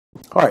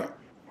All right,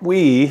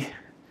 we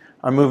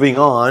are moving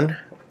on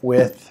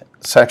with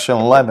section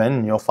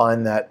 11. You'll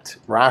find that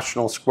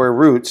rational square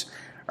roots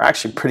are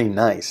actually pretty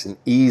nice and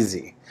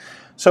easy.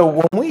 So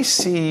when we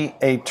see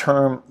a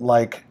term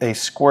like a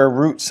square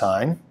root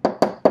sign,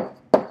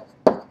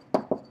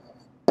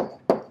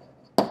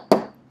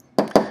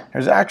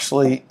 there's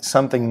actually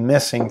something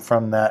missing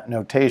from that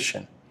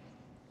notation.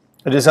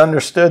 It is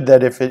understood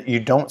that if you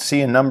don't see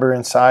a number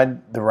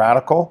inside the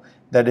radical,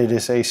 that it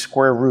is a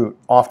square root.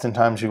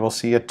 Oftentimes you will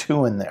see a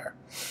 2 in there.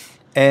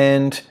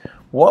 And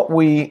what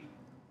we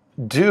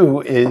do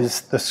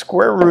is the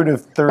square root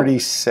of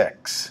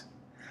 36.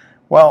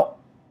 Well,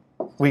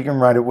 we can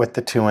write it with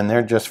the 2 in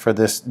there just for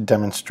this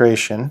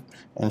demonstration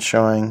and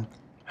showing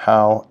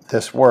how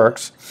this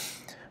works.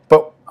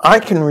 But I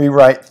can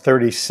rewrite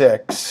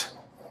 36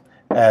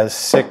 as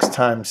 6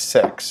 times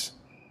 6.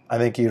 I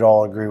think you'd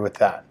all agree with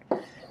that.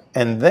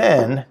 And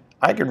then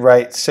I could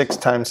write 6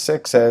 times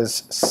 6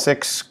 as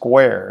 6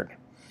 squared.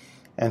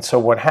 And so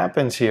what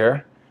happens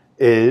here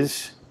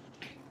is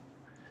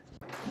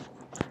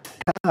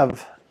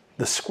have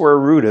the square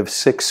root of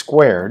 6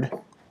 squared.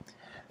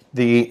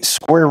 The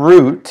square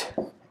root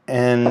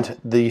and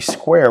the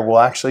square will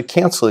actually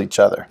cancel each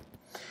other.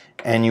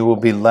 And you will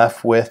be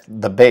left with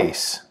the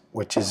base,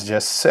 which is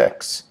just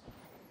 6.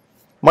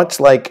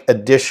 Much like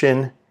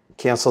addition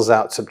cancels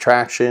out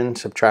subtraction,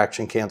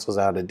 subtraction cancels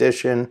out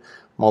addition,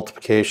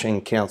 multiplication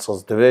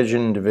cancels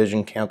division,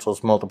 division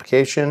cancels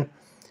multiplication.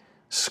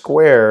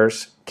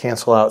 Squares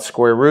cancel out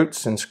square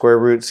roots, and square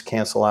roots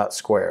cancel out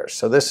squares.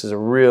 So this is a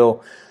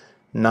real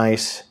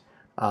nice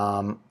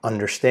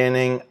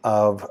understanding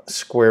of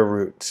square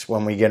roots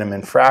when we get them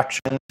in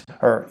fractions,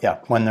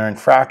 when they're in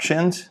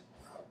fractions,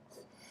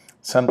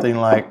 something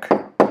like,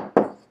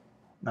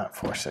 not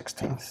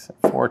 4/16,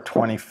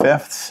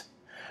 4/25,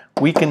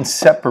 we can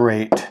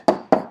separate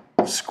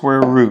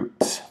square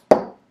roots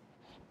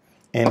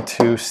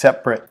into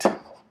separate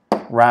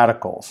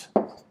radicals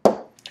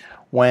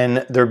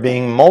when they're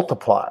being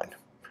multiplied.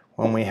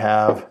 When we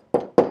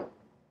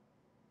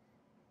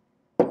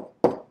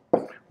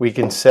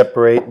can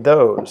separate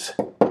those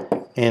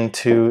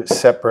into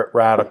separate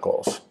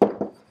radicals.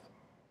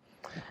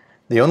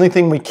 The only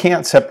thing we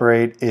can't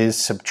separate is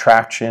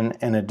subtraction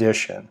and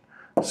addition.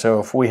 So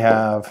if we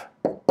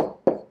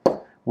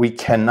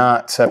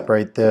cannot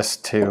separate this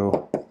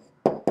to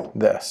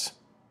this.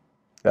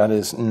 That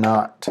is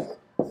not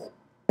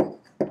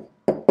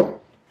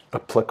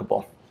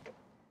applicable.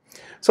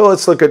 So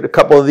let's look at a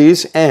couple of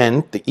these,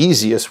 and the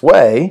easiest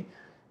way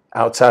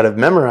outside of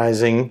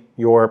memorizing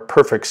your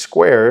perfect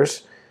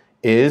squares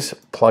is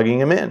plugging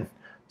them in.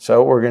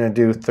 So we're going to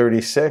do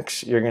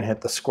 36. You're going to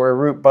hit the square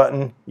root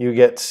button. You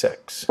get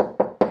 6.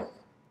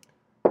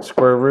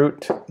 Square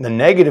root. The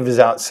negative is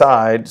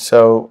outside,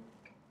 so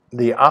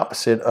the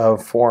opposite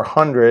of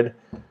 400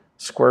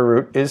 square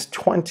root is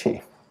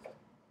 20.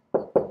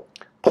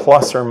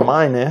 Plus or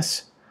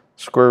minus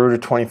square root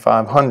of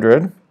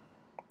 2500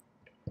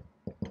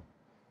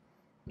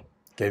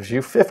 gives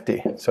you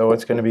 50. So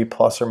it's going to be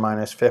plus or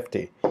minus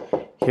 50.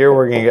 Here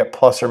we're going to get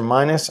plus or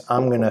minus.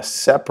 I'm going to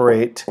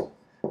separate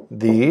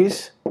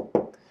these,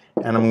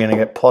 and I'm going to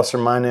get plus or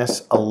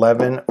minus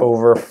 11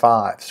 over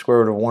 5. Square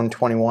root of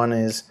 121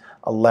 is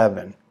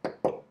 11.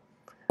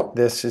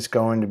 This is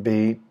going to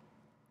be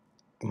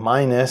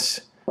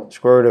minus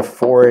square root of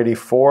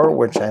 484,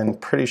 which I'm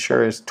pretty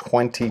sure is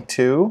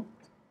 22,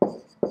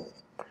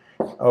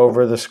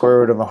 over the square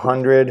root of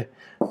 100,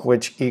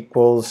 which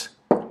equals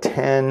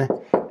 10,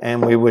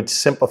 and we would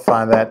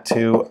simplify that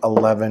to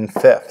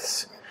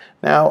 11/5.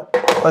 Now,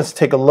 let's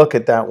take a look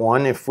at that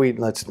one.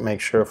 Let's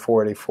make sure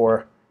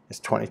 484 is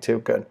 22,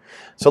 good.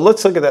 So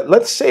let's look at that.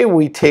 Let's say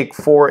we take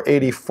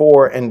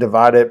 484 and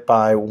divide it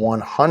by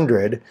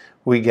 100,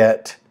 we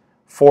get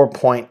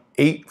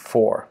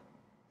 4.84.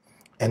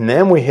 And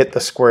then we hit the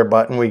square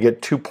button, we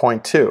get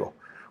 2.2,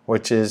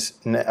 which is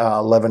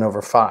 11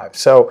 over 5.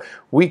 So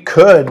we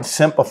could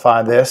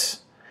simplify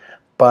this,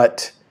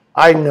 but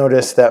I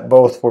noticed that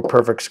both were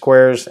perfect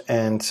squares,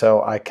 and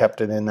so I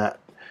kept it in that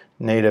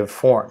native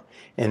form.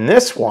 In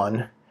this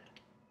one,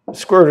 the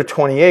square root of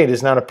 28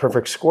 is not a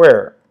perfect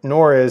square,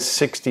 nor is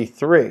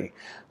 63.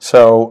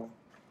 So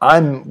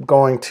I'm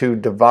going to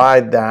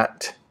divide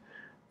that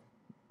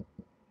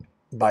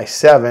by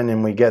 7,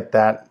 and we get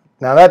that.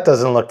 Now that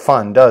doesn't look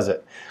fun, does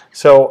it?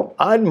 So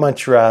I'd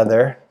much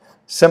rather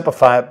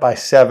simplify it by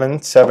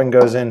 7. 7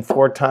 goes in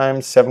 4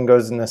 times, 7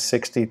 goes into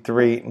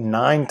 63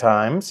 9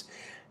 times,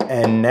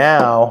 and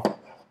now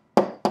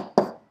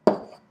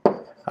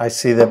I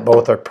see that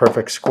both are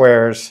perfect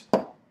squares,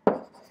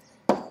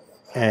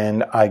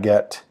 and I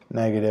get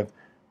negative,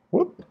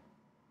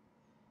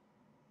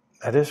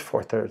 that is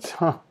 4/3,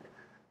 huh?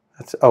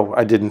 Oh,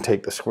 I didn't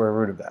take the square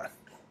root of that.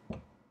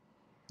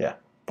 Yeah,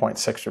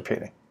 0.6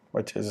 repeating,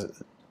 which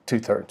is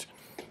 2/3.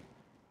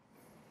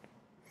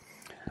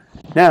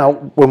 Now,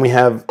 when we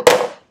have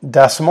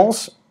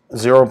decimals,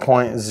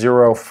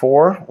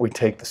 0.04, we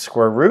take the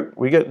square root,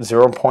 we get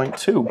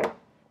 0.2.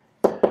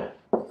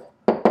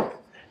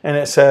 And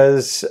it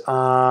says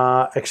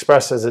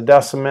expressed as a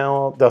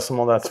decimal.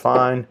 Decimal, that's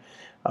fine.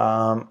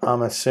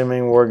 I'm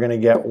assuming we're going to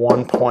get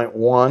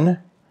 1.1.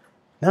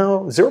 No,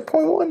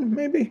 0.1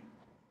 maybe?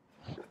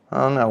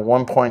 I don't know,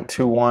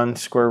 1.21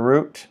 square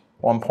root,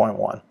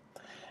 1.1.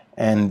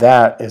 And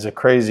that is a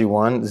crazy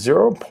one,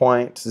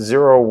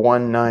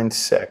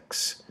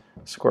 0.0196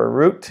 square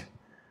root,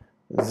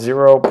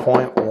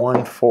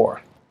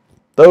 0.14.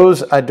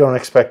 Those I don't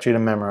expect you to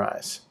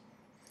memorize.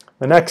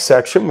 The next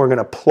section, we're going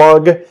to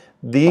plug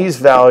these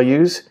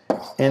values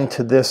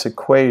into this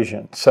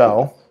equation.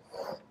 So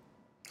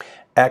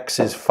x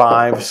is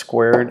 5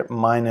 squared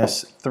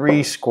minus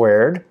 3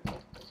 squared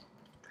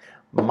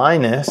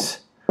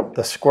minus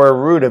the square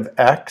root of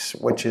x,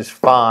 which is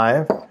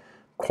 5,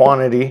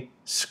 quantity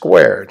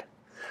squared.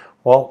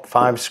 Well,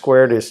 5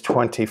 squared is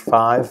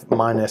 25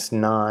 minus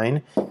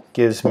 9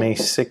 gives me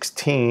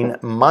 16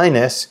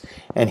 minus,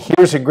 and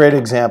here's a great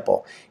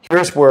example.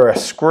 Here's where a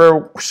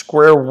square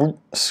root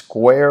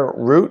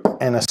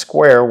and a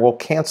square will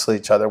cancel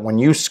each other. When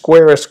you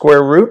square a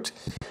square root,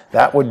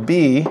 that would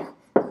be,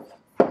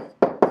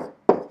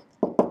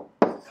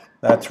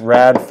 that's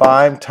rad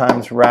 5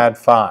 times rad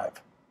 5.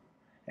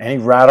 Any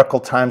radical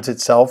times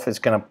itself is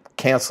going to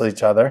cancel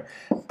each other,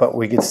 but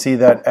we could see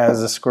that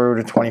as the square root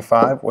of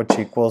 25, which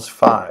equals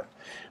 5.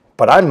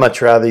 But I'd much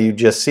rather you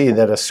just see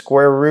that a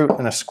square root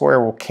and a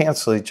square will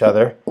cancel each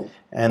other,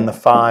 and the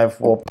 5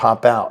 will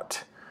pop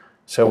out.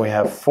 So we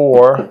have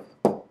 4.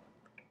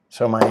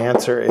 So my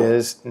answer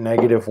is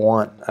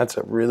 -1. That's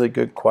a really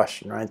good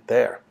question right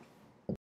there.